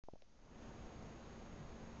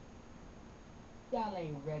Y'all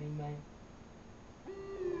ain't ready, man.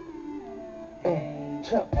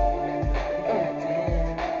 Chuck. Okay,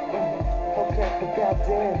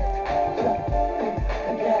 goddamn. Chuck.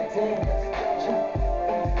 Goddamn. Chuck.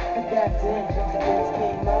 Goddamn. The ends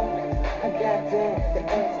came out. Goddamn. The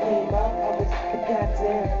ends came out. I was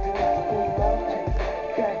goddamn. The ends came out.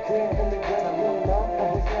 Goddamn. And the ends came out.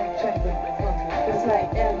 I was checking. It's like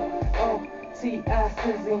M.O.T.I.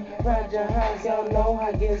 Sizzy. Roger Hines, y'all know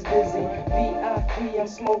I gets busy. VIP, I'm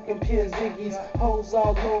smoking pure Ziggies. Hoes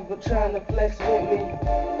all over trying to flex with me.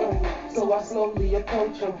 So I slowly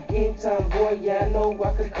approach him. Game time, boy, yeah, I know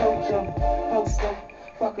I could coach him. Host him.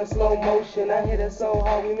 Fucking slow motion. I hit it so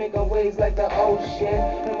hard, we making waves like the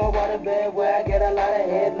ocean. In my water bed where I get a lot of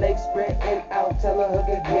head, legs spread and out. Tell her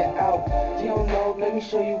hooker get out. You don't know, let me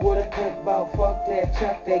show you what a pimp about. Fuck that,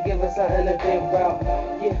 chuck that, give us something to think about.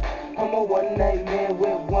 Yeah, I'm a one night man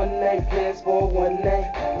with one night plans for one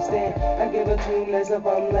night stand. I give her 2 nights if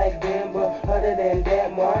I'm like damn, but other than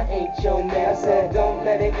that, ma, I ain't your man. I said, don't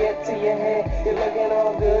let it get to your head. You're looking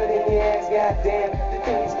all good in your ass, goddamn. The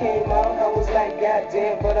things came out, I was like,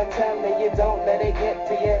 goddamn, but I'm telling you, don't let it get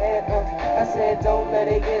to your head. I said, don't let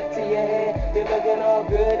it get to your head. You're looking all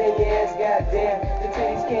good in your ass, goddamn. The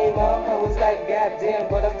titties came out, I was like, goddamn,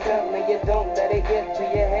 but I'm telling you, don't let it get to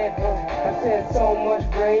your head. I said so much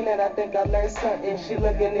brain that I think I learned something. She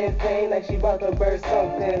looking in pain like she about to burst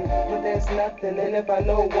something, but that's nothing. And if I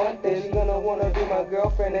know one thing, she gonna wanna be my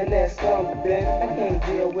girlfriend, and that's something I can't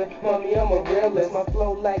deal with. Mommy, I'm a realist. My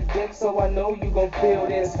flow like dick, so I know you gon' feel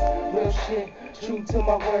this. Real shit, true to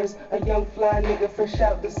my words. A young fly nigga fresh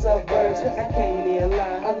out the suburbs. I can't even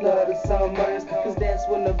lie, I love the summers, cause that's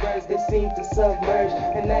when the birds they seem to submerge.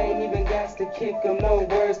 And I ain't even got to kick them no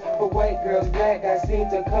words. But white girls, black guys seem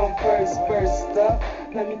to come first. First up,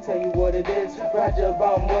 let me tell you what it is. Roger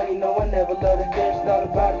about money, no, I never loved a bitch. Thought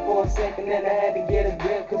about it for a second, then I had to get a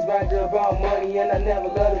grip. Cause Roger about money, and I never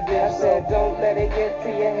loved a bitch. I said, don't let it get to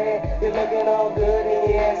your head. You're looking all good in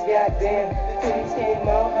your ass, goddamn. The titties came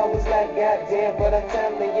out, I was like, goddamn. But I'm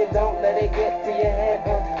telling you, don't let it get to your head.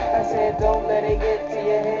 I said, don't let it get to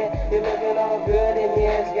your head. You're looking all good in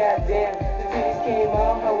your ass, goddamn. The titties came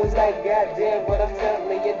out, I was like, goddamn. But I'm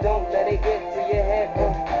telling you, don't let it get to your head.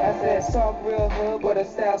 I said, soft real hood, but her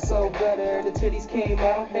style so better. The titties came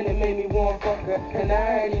out, and it made me want fuck her. And I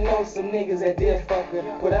already know some niggas that did fuck her,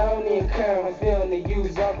 but I don't even care, I'm feeling to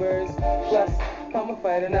use rubbers. Plus, I'm a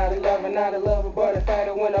fighter, not a lover, but a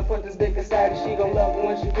fighter. When I put this dick inside her, she gon' love it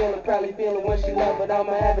when she feel it, probably feel it when she love it.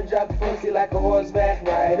 I'ma have her drop the pussy like a horseback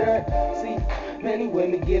rider. See, many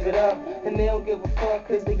women give it up, and they don't give a fuck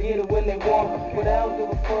cause they get it when they want. But I don't give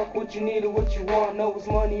a fuck what you need or what you want. Know it's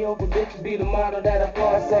money over bitches be the motto that I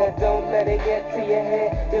follow. I said, don't let it get to your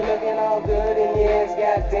head. You're looking all good in your ass,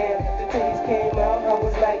 goddamn. The titties came out, I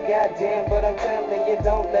was like, goddamn. But I'm telling you,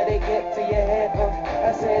 don't let it get to your head.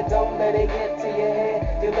 I said, don't let it get to your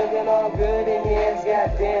head. You're looking all good in your ass,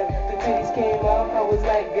 goddamn. The titties came out, I was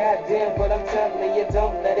like, goddamn. But I'm telling you,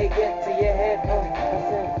 don't let it get to your head. I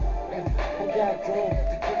said, goddamn.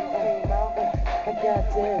 The titties came out,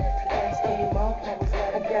 goddamn. The ass came out, I was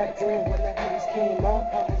like, goddamn. When the titties came out,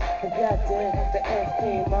 I was goddamn. The ass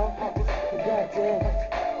came out, I was goddamn.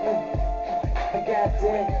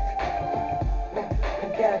 Goddamn.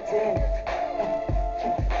 Goddamn.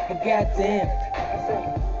 Goddamn. I said,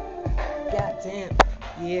 goddamn.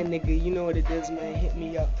 Yeah, nigga, you know what it is, man. Hit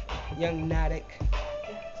me up. Young notic.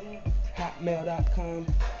 Hotmail.com.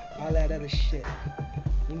 All that other shit.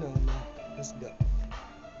 You know, man. Let's go.